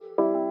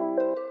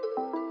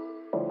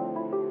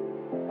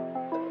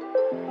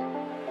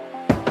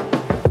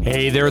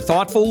Hey there,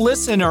 thoughtful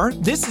listener.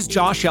 This is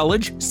Josh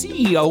Elledge,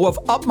 CEO of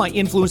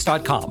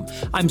UpMyInfluence.com.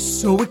 I'm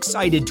so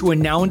excited to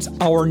announce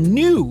our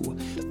new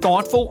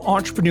Thoughtful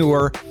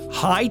Entrepreneur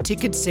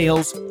high-ticket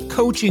sales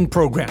coaching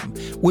program,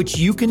 which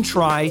you can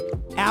try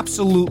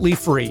absolutely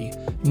free.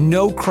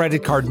 No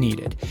credit card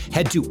needed.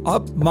 Head to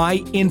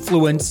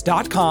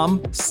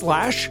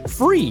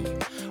UpMyInfluence.com/free.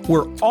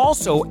 We're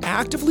also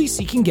actively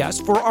seeking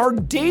guests for our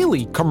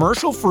daily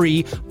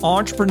commercial-free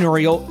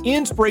entrepreneurial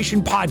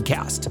inspiration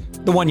podcast,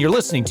 the one you're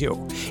listening to.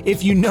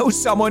 If you know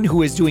someone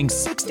who is doing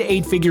 6 to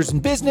 8 figures in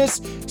business,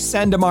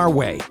 send them our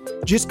way.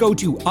 Just go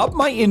to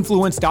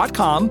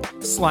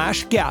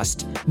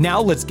UpMyInfluence.com/guest.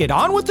 Now let's get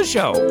on with the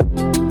show.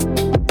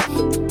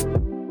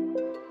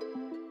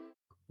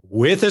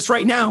 With us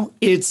right now,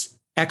 it's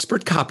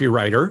expert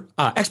copywriter,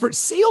 expert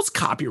sales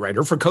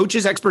copywriter for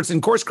coaches, experts,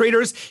 and course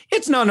creators.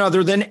 It's none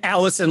other than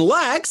Alyson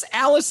Lex.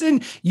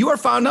 Alyson, you are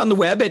found on the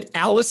web at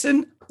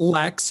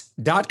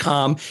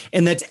AlysonLex.com,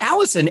 and that's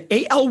Alyson,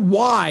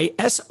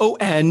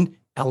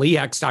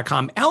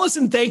 ALYSONLEX.com.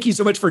 Alyson, thank you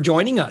so much for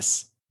joining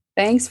us.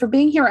 Thanks for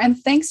being here. And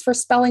thanks for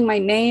spelling my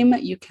name.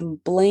 You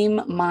can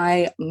blame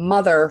my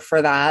mother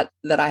for that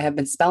I have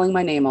been spelling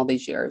my name all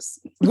these years.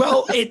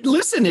 Well,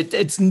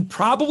 it's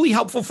probably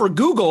helpful for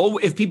Google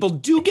if people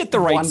do get the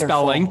right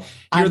Wonderful. You're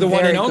I'm the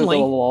one and only.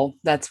 Googleable.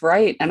 That's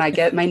right. And I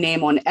get my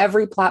name on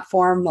every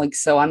platform.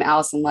 So I'm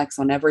Alyson Lex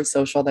on every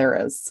social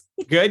there is.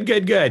 Good.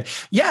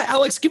 Yeah,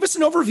 Alex, give us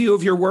an overview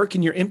of your work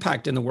and your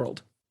impact in the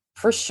world.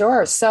 For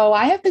sure. So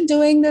I have been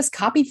doing this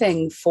copy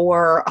thing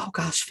for,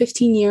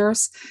 15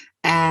 years.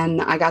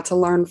 And I got to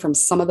learn from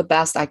some of the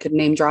best. I could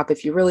name drop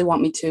if you really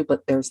want me to,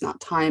 but there's not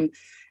time.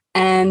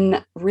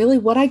 And really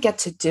what I get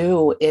to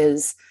do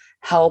is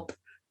help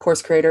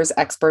course creators,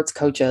 experts,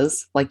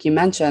 coaches, like you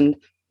mentioned,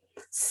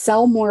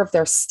 sell more of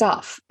their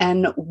stuff.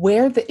 And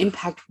where the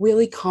impact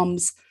really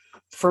comes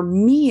for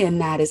me in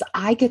that is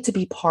I get to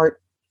be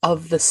part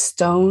of the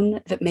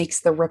stone that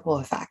makes the ripple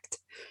effect.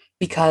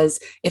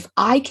 Because if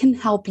I can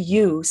help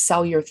you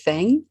sell your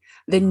thing,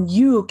 then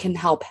you can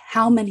help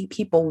how many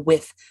people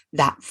with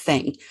that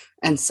thing.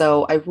 And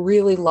so I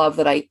really love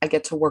that I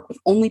get to work with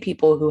only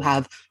people who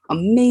have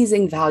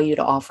amazing value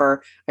to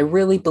offer. I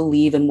really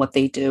believe in what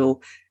they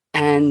do,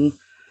 and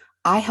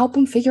I help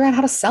them figure out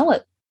how to sell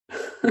it.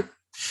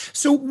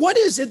 So what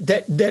is it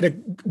that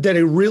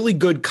a really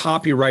good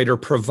copywriter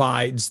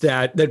provides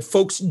that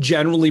folks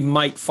generally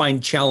might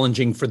find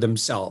challenging for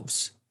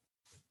themselves?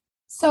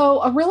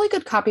 So a really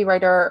good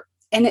copywriter,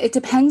 and it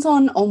depends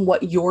on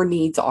what your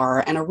needs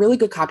are. And a really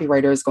good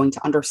copywriter is going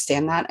to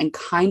understand that and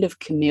kind of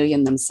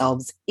chameleon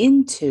themselves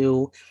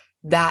into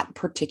that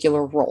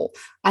particular role.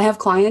 I have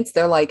clients,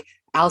 they're like,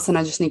 Alyson,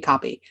 I just need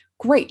copy.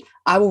 Great.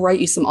 I will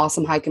write you some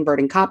awesome high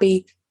converting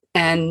copy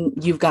and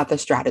you've got the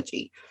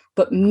strategy.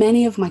 But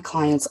many of my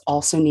clients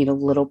also need a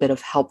little bit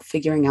of help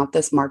figuring out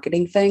this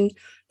marketing thing.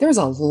 There's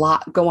a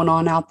lot going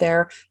on out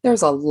there.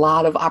 There's a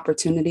lot of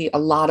opportunity, a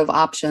lot of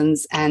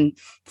options. And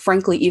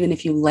frankly, even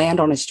if you land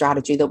on a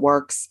strategy that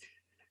works,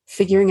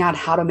 figuring out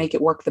how to make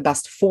it work the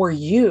best for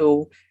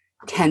you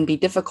can be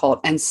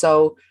difficult. And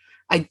so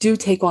I do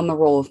take on the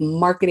role of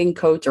marketing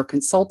coach or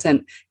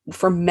consultant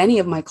for many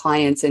of my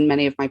clients in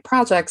many of my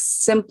projects,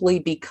 simply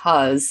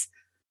because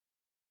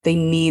they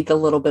need the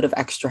little bit of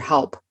extra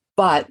help.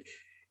 But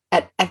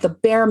at the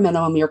bare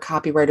minimum, your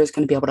copywriter is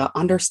going to be able to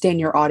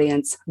understand your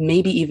audience,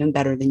 maybe even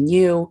better than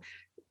you,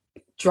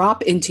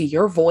 drop into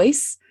your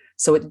voice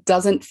so it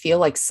doesn't feel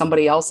like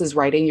somebody else is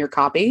writing your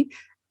copy,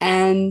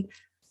 and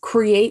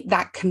create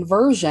that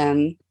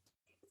conversion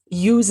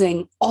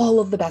using all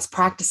of the best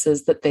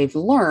practices that they've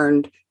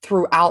learned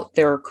throughout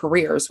their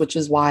careers, which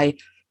is why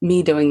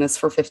me doing this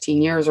for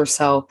 15 years or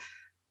so,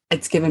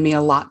 it's given me a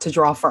lot to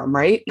draw from,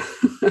 right?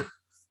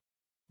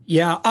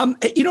 Yeah.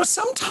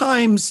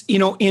 Sometimes,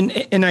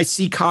 and I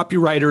see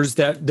copywriters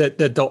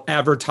that they'll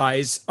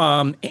advertise,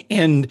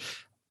 and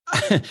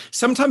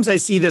sometimes I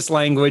see this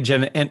language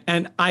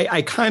and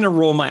I kind of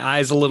roll my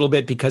eyes a little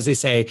bit because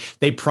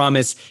they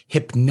promise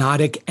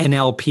hypnotic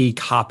NLP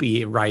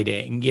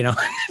copywriting,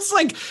 it's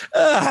like,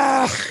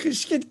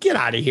 get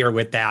out of here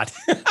with that.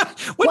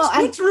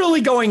 What's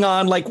really going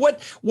on? Like,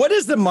 what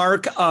is the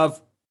mark of,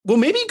 well,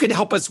 maybe you could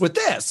help us with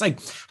this. Like,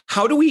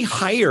 how do we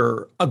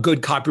hire a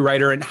good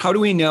copywriter, and how do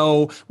we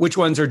know which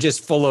ones are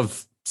just full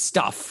of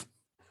stuff?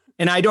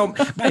 And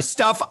by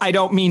stuff, I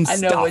don't mean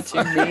stuff. I know what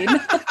you mean.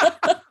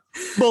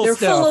 They're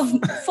stuff.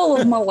 full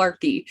of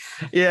malarkey.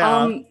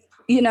 Yeah.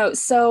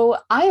 So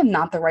I am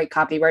not the right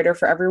copywriter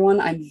for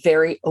everyone. I'm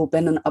very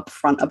open and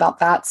upfront about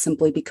that,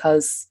 simply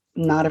because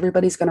not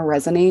everybody's going to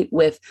resonate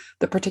with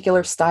the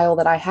particular style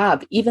that I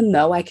have. Even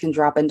though I can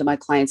drop into my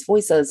clients'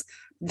 voices,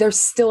 there's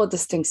still a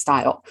distinct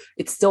style.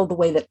 It's still the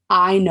way that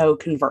I know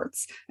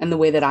converts and the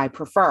way that I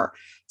prefer.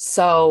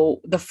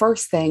 So the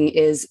first thing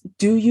is,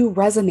 do you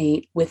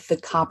resonate with the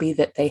copy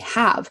that they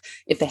have?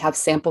 If they have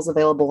samples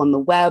available on the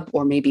web,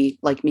 or maybe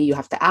like me, you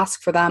have to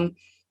ask for them,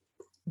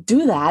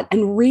 do that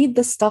and read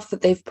the stuff that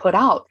they've put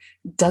out.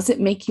 Does it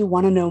make you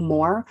want to know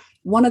more?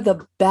 One of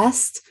the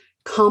best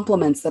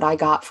compliments that I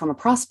got from a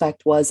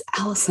prospect was,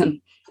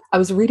 Alyson, I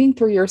was reading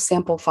through your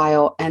sample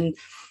file and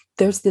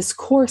there's this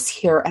course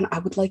here and I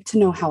would like to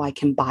know how I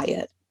can buy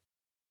it.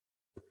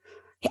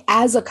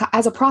 As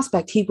a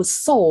prospect, he was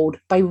sold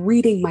by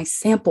reading my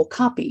sample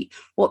copy.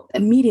 Well,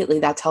 immediately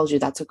that tells you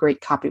that's a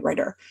great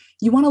copywriter.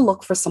 You want to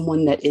look for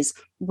someone that is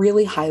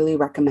really highly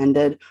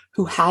recommended,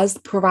 who has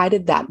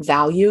provided that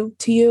value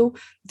to you.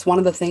 It's one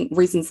of the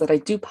reasons that I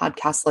do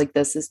podcasts like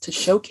this is to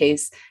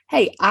showcase,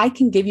 hey, I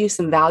can give you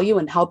some value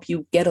and help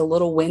you get a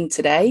little win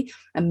today.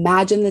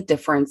 Imagine the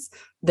difference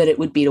that it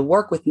would be to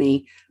work with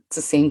me. It's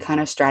the same kind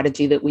of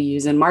strategy that we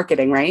use in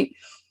marketing, right?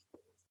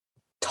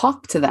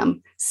 Talk to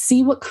them,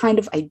 see what kind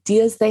of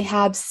ideas they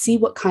have, see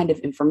what kind of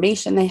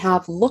information they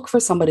have, look for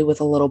somebody with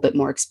a little bit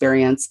more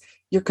experience.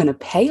 You're going to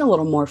pay a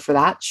little more for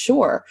that,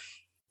 sure.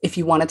 If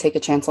you want to take a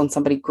chance on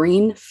somebody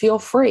green, feel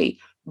free,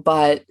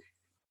 but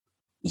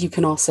you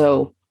can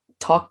also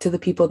talk to the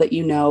people that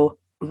you know,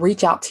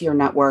 reach out to your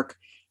network.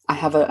 I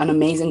have an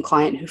amazing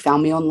client who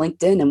found me on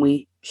LinkedIn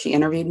and she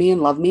interviewed me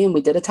and loved me and we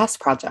did a test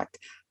project.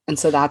 And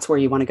so that's where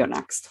you want to go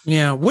next.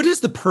 Yeah. What is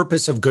the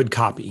purpose of good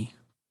copy?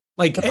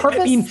 Like,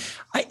 I mean,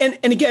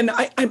 and again,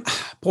 I'm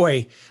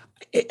boy,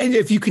 and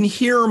if you can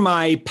hear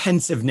my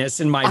pensiveness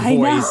in my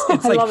voice,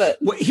 it's like, I love it.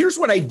 Here's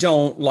what I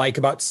don't like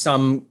about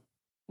some,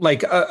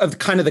 like, of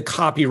kind of the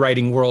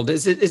copywriting world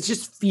is it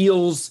just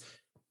feels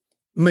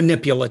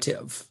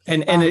manipulative.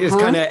 And it's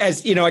kind of,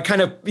 as you know, I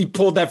kind of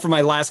pulled that from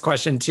my last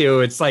question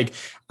too. It's like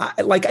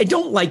I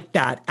don't like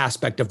that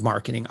aspect of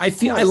marketing. I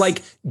feel I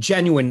like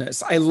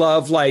genuineness. I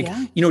love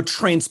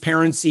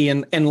transparency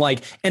and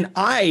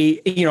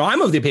I,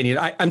 I'm of the opinion.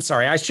 I'm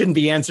sorry, I shouldn't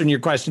be answering your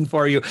question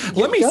for you.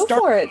 Let me go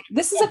start for it.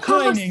 This is a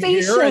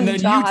conversation, and then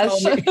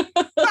Josh. You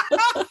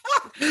tell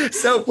me.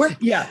 So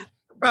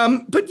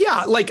but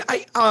yeah, like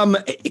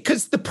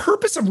because the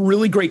purpose of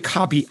really great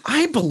copy,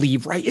 I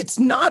believe, right, it's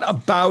not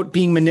about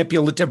being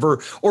manipulative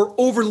or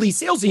overly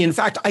salesy. In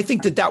fact, I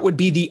think that would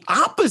be the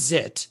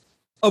opposite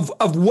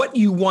of what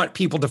you want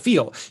people to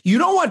feel. You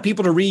don't want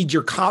people to read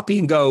your copy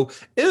and go,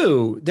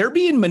 "Ooh, they're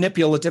being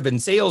manipulative and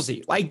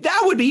salesy." Like that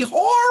would be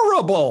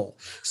horrible.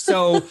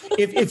 So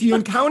if you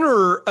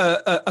encounter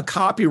a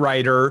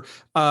copywriter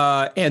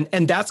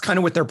and that's kind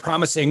of what they're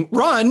promising,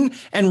 run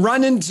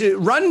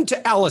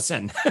to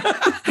Alyson.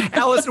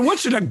 Alyson, what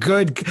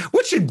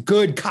should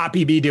good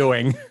copy be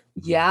doing?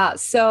 Yeah,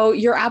 so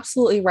you're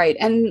absolutely right.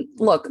 And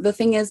look, the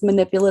thing is,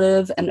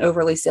 manipulative and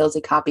overly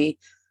salesy copy,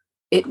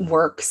 it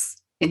works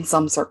in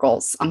some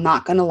circles. I'm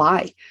not going to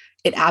lie.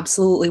 It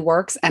absolutely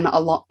works. And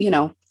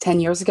 10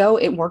 years ago,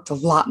 it worked a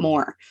lot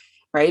more,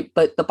 right?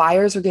 But the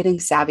buyers are getting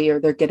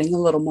savvier. They're getting a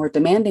little more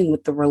demanding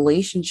with the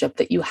relationship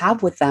that you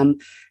have with them.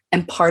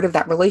 And part of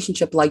that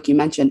relationship, like you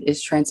mentioned,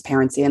 is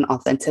transparency and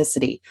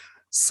authenticity.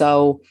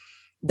 So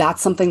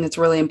that's something that's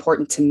really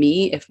important to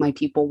me. If my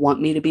people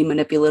want me to be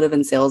manipulative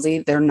and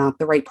salesy, they're not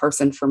the right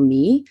person for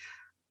me.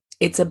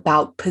 It's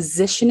about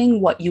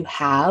positioning what you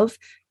have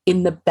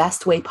in the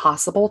best way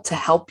possible to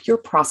help your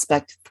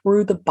prospect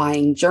through the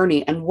buying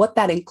journey. And what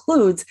that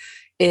includes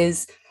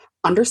is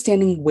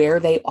understanding where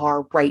they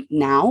are right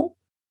now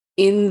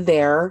in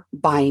their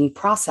buying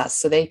process.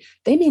 So they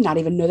may not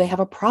even know they have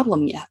a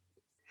problem yet.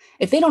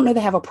 If they don't know they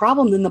have a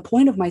problem, then the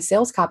point of my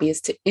sales copy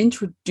is to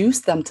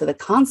introduce them to the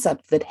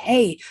concept that,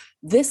 hey,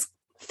 this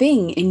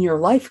thing in your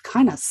life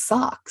kind of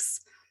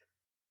sucks.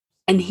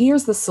 And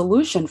here's the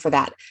solution for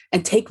that,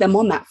 and take them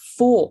on that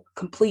full,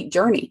 complete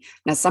journey.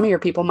 Now, some of your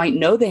people might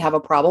know they have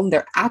a problem.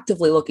 They're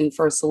actively looking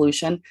for a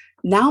solution.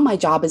 Now, my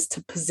job is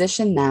to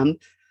position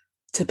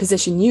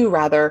you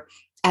rather,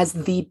 as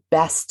the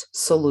best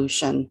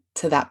solution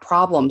to that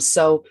problem.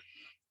 So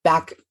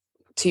back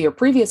to your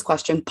previous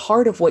question,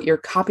 part of what your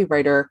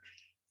copywriter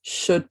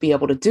should be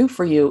able to do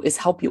for you is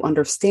help you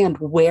understand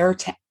where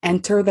to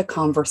enter the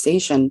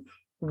conversation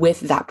with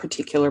that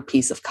particular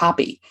piece of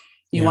copy.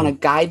 You want to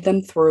guide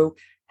them through,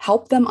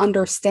 help them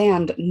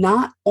understand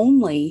not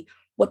only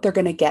what they're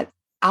going to get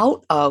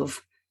out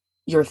of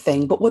your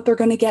thing, but what they're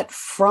going to get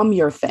from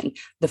your thing,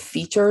 the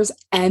features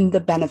and the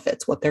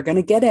benefits, what they're going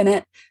to get in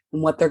it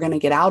and what they're going to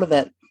get out of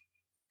it,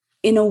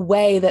 in a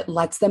way that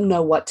lets them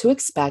know what to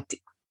expect,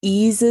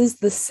 eases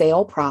the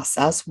sale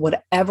process,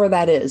 whatever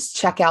that is,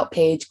 checkout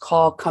page,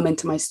 call, come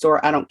into my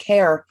store, I don't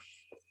care.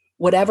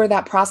 Whatever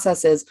that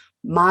process is,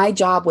 my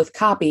job with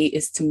copy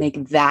is to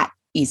make that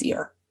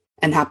easier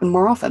and happen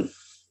more often.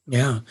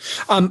 Yeah.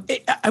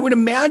 I would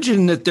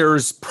imagine that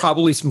there's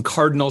probably some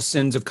cardinal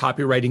sins of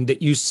copywriting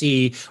that you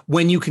see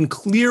when you can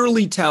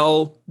clearly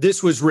tell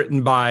this was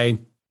written by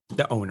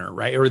the owner,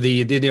 right? Or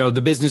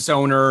the business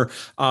owner,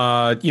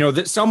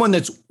 that someone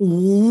that's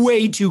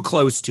way too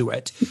close to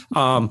it.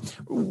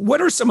 What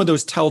are some of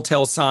those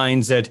telltale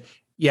signs that,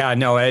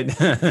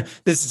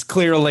 this is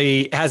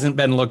clearly hasn't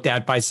been looked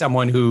at by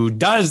someone who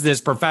does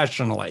this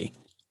professionally?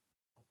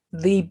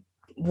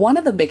 One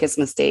of the biggest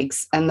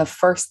mistakes, and the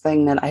first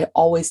thing that I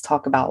always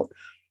talk about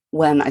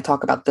when I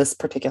talk about this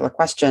particular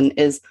question,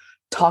 is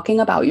talking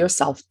about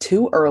yourself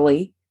too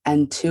early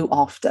and too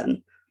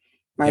often,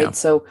 right? Yeah.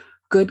 So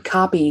good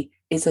copy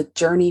is a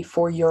journey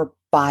for your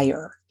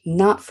buyer,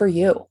 not for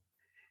you.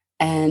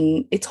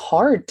 And it's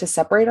hard to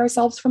separate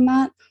ourselves from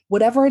that.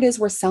 Whatever it is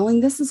we're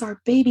selling, this is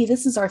our baby.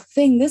 This is our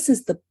thing. This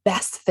is the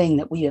best thing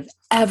that we have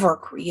ever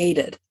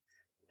created.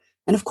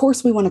 And of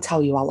course, we want to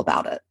tell you all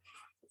about it.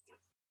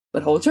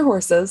 But hold your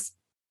horses.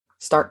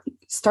 Start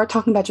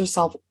talking about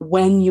yourself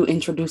when you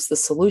introduce the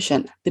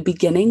solution. The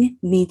beginning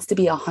needs to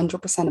be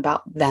 100%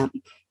 about them,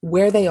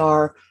 where they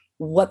are,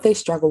 what they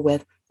struggle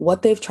with,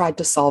 what they've tried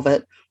to solve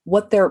it,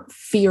 what their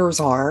fears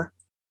are.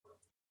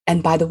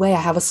 And by the way,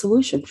 I have a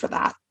solution for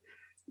that.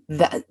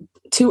 That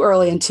too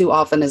early and too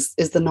often is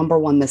the number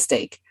one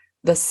mistake.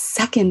 The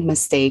second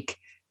mistake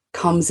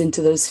comes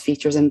into those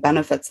features and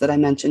benefits that I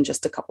mentioned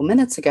just a couple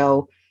minutes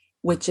ago,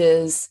 which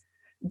is,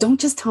 don't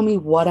just tell me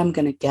what I'm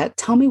going to get.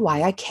 Tell me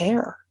why I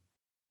care.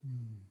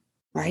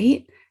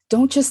 Right?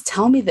 Don't just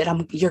tell me that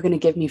you're going to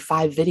give me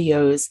 5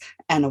 videos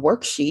and a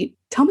worksheet.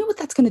 Tell me what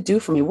that's going to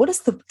do for me. What is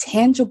the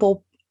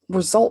tangible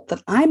result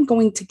that I'm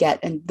going to get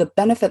and the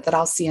benefit that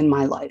I'll see in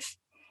my life?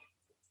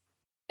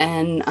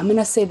 And I'm going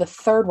to say the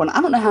third one.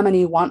 I don't know how many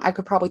you want. I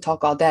could probably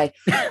talk all day,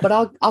 but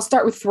I'll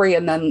start with 3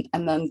 and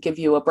then give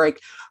you a break.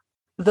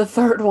 The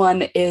third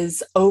one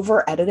is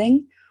over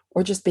editing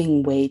or just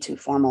being way too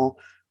formal.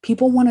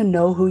 People want to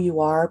know who you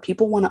are.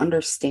 People want to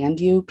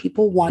understand you.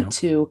 People want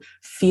to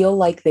feel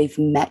like they've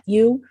met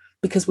you,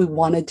 because we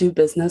want to do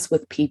business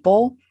with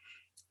people.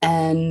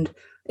 And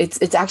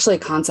it's actually a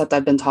concept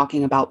I've been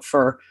talking about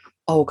for,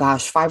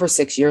 5 or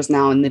 6 years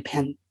now. And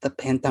the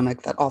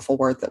pandemic, that awful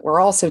word that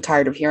we're all so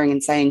tired of hearing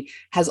and saying,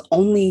 has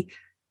only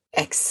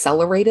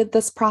accelerated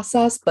this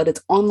process, but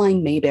it's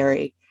online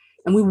Mayberry.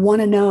 And we want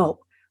to know.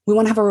 We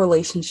want to have a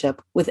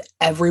relationship with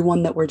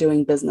everyone that we're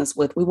doing business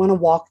with. We want to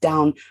walk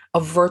down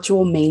a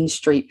virtual main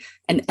street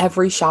and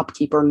every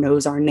shopkeeper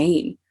knows our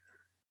name.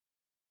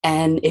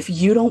 And if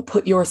you don't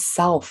put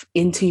yourself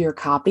into your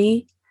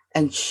copy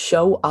and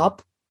show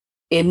up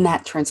in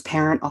that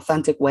transparent,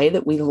 authentic way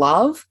that we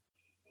love,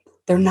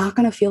 they're not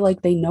going to feel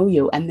like they know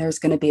you, and there's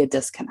going to be a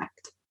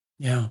disconnect.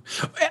 Yeah.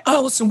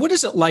 Alyson, what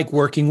is it like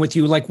working with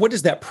you? Like, what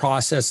is that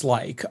process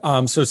like?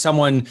 So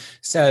someone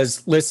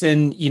says,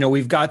 listen,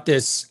 we've got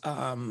this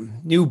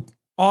new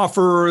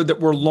offer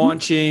that we're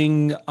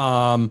launching.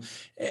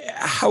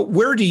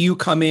 Where do you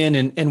come in,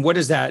 and what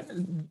is that,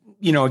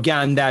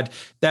 again,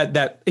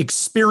 that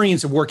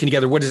experience of working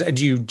together?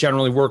 Do you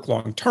generally work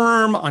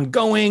long-term,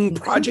 ongoing,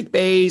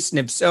 project-based? And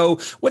if so,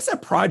 what's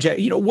that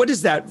project? What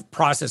is that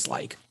process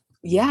like?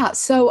 Yeah.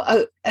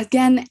 So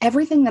again,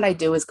 everything that I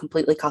do is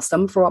completely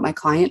custom for what my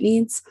client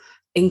needs,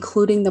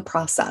 including the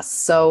process.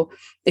 So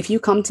if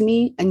you come to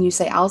me and you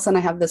say, Alyson,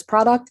 I have this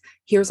product,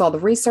 here's all the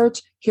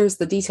research, here's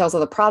the details of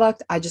the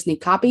product, I just need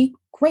copy.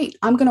 Great.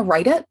 I'm going to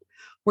write it.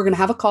 We're going to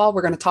have a call.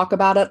 We're going to talk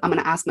about it. I'm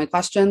going to ask my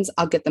questions.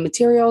 I'll get the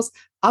materials.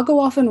 I'll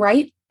go off and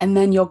write, and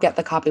then you'll get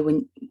the copy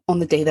on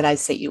the day that I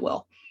say you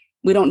will.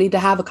 We don't need to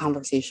have a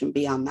conversation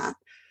beyond that.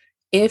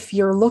 If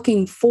you're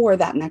looking for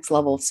that next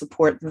level of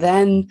support,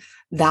 then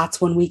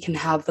that's when we can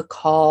have the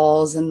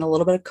calls and a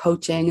little bit of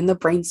coaching and the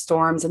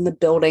brainstorms and the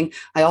building.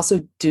 I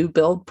also do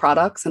build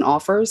products and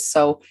offers,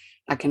 so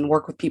I can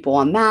work with people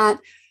on that.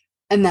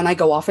 And then I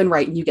go off and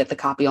write, and you get the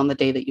copy on the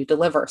day that you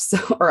deliver.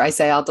 Or I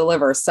say I'll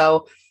deliver.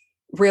 So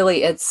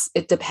really,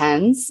 it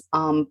depends.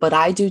 But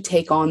I do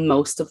take on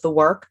most of the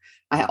work.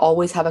 I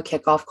always have a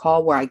kickoff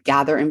call where I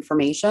gather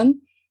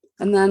information,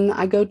 and then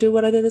I go do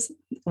what it is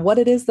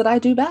that I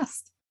do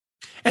best.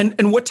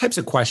 And what types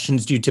of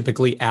questions do you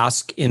typically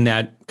ask in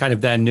that kind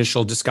of that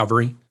initial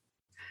discovery?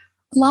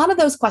 A lot of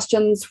those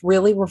questions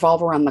really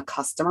revolve around the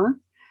customer,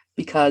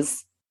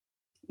 because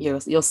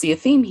you'll see a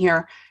theme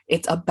here.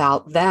 It's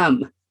about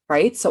them,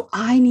 right? So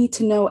I need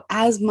to know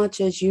as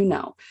much as you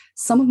know.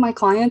 Some of my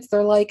clients,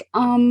 they're like,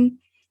 I'm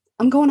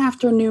going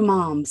after new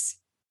moms,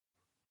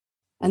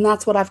 and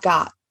that's what I've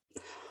got.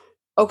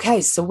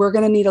 Okay, so we're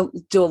going to need to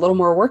do a little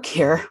more work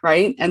here,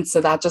 right? And so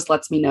that just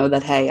lets me know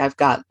that, hey, I've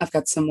got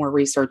some more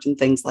research and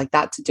things like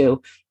that to do.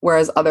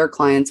 Whereas other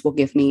clients will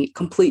give me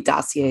complete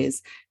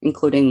dossiers,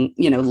 including,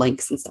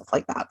 links and stuff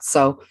like that.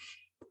 So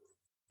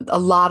a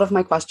lot of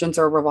my questions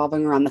are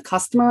revolving around the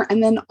customer,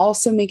 and then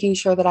also making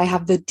sure that I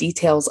have the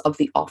details of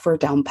the offer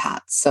down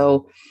pat.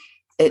 So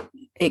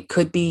it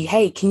could be,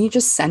 hey, can you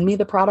just send me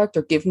the product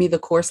or give me the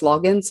course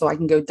login so I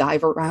can go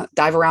dive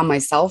around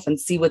myself and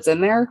see what's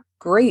in there?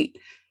 Great.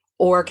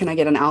 Or can I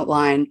get an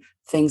outline,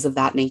 things of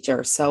that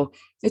nature? So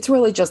it's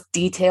really just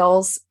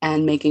details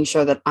and making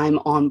sure that I'm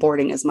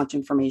onboarding as much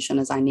information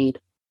as I need.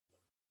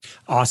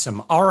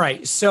 Awesome. All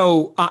right.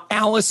 So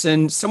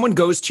Alyson, someone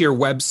goes to your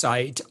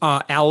website,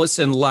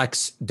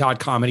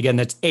 AlysonLex.com. And again,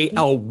 that's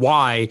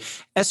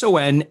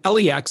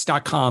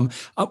ALYSONLEX.com.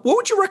 What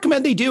would you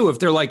recommend they do if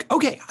they're like,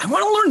 okay, I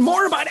want to learn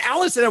more about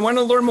Alyson. I want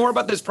to learn more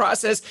about this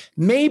process.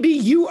 Maybe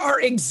you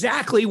are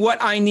exactly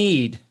what I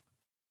need.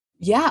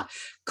 Yeah.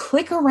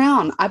 Click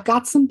around. I've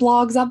got some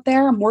blogs up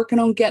there. I'm working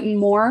on getting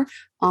more,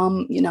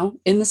 in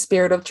the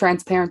spirit of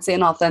transparency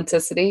and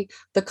authenticity.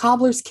 The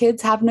cobbler's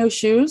kids have no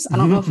shoes. I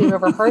don't know if you've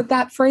ever heard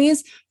that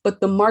phrase, but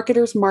the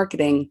marketer's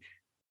marketing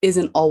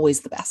isn't always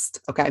the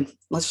best. Okay.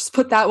 Let's just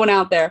put that one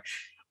out there.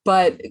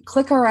 But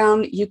click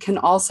around. You can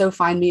also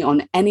find me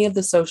on any of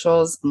the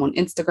socials. I'm on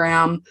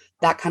Instagram,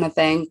 that kind of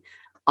thing.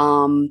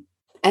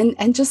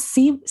 And just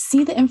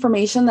see the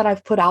information that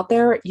I've put out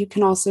there. You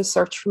can also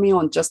search for me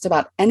on just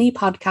about any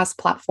podcast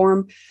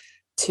platform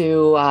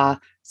to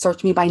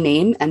search me by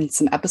name, and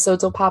some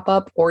episodes will pop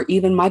up, or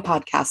even my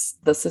podcast,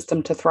 The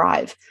System to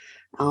Thrive.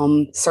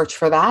 Search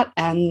for that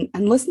and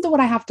listen to what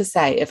I have to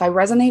say. If I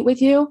resonate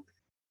with you,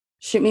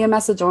 shoot me a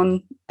message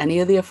on any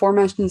of the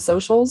aforementioned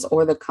socials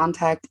or the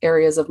contact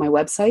areas of my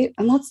website,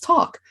 and let's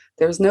talk.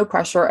 There's no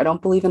pressure. I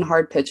don't believe in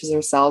hard pitches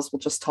or sales. We'll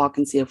just talk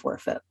and see if we're a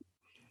fit.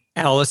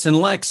 Alyson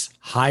Lex,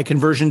 high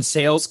conversion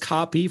sales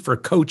copy for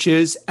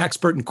coaches,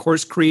 expert and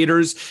course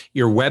creators.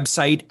 Your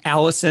website,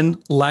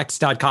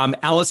 AlysonLex.com.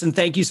 Alyson,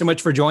 thank you so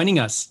much for joining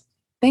us.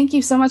 Thank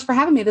you so much for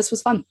having me. This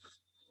was fun.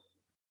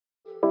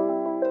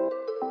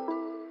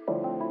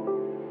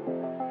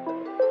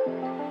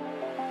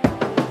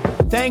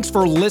 Thanks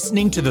for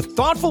listening to the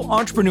Thoughtful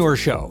Entrepreneur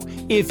Show.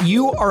 If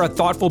you are a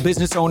thoughtful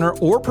business owner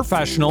or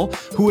professional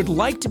who would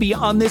like to be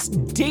on this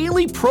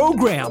daily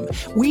program,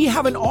 we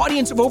have an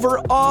audience of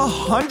over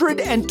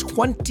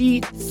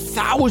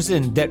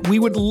 120,000 that we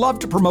would love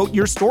to promote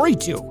your story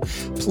to.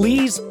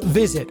 Please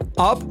visit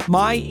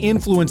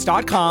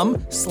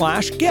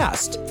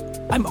upmyinfluence.com/guest.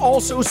 I'm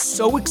also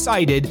so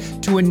excited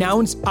to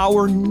announce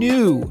our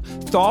new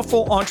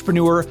Thoughtful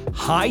Entrepreneur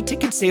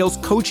high-ticket sales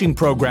coaching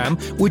program,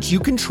 which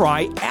you can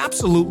try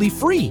absolutely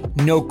free.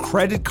 No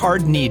credit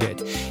card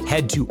needed.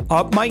 Head to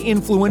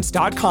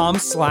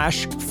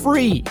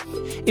upmyinfluence.com/free.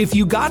 If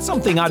you got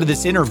something out of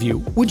this interview,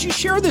 would you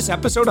share this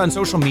episode on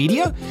social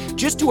media?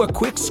 Just do a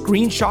quick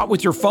screenshot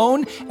with your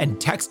phone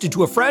and text it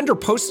to a friend or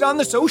post it on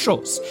the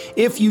socials.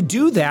 If you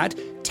do that,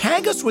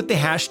 tag us with the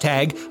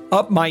hashtag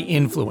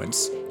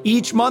UpMyInfluence.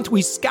 Each month,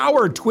 we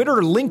scour Twitter,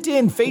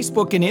 LinkedIn,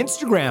 Facebook, and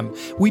Instagram.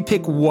 We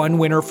pick one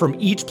winner from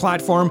each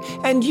platform,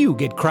 and you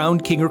get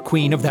crowned king or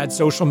queen of that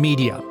social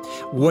media.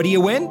 What do you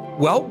win?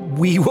 Well,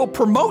 we will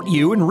promote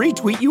you and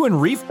retweet you and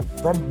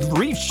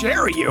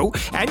reshare you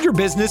and your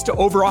business to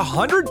over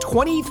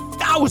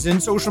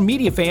 120,000 social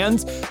media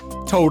fans,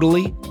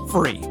 totally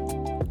free.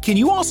 Can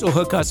you also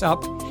hook us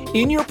up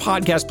in your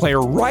podcast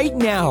player right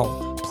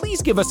now?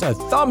 Please give us a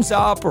thumbs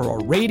up or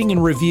a rating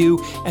and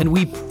review, and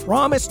we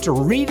promise to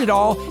read it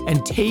all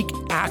and take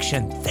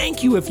action.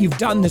 Thank you if you've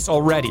done this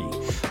already.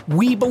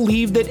 We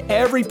believe that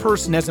every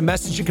person has a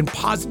message that can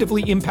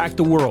positively impact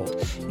the world.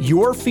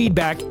 Your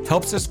feedback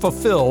helps us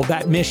fulfill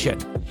that mission.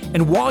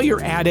 And while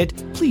you're at it,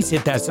 please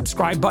hit that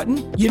subscribe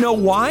button. You know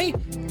why?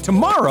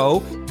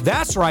 Tomorrow,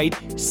 that's right,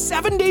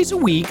 7 days a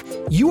week,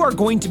 you are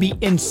going to be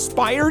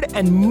inspired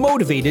and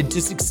motivated to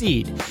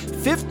succeed.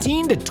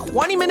 15 to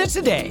 20 minutes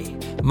a day.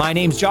 My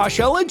name's Josh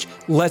Elledge.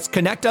 Let's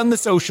connect on the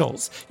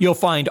socials. You'll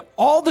find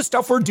all the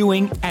stuff we're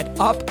doing at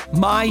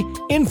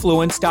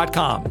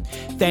upmyinfluence.com.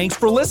 Thanks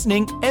for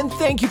listening, and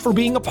thank you for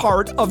being a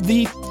part of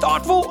the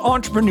Thoughtful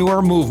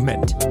Entrepreneur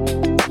Movement.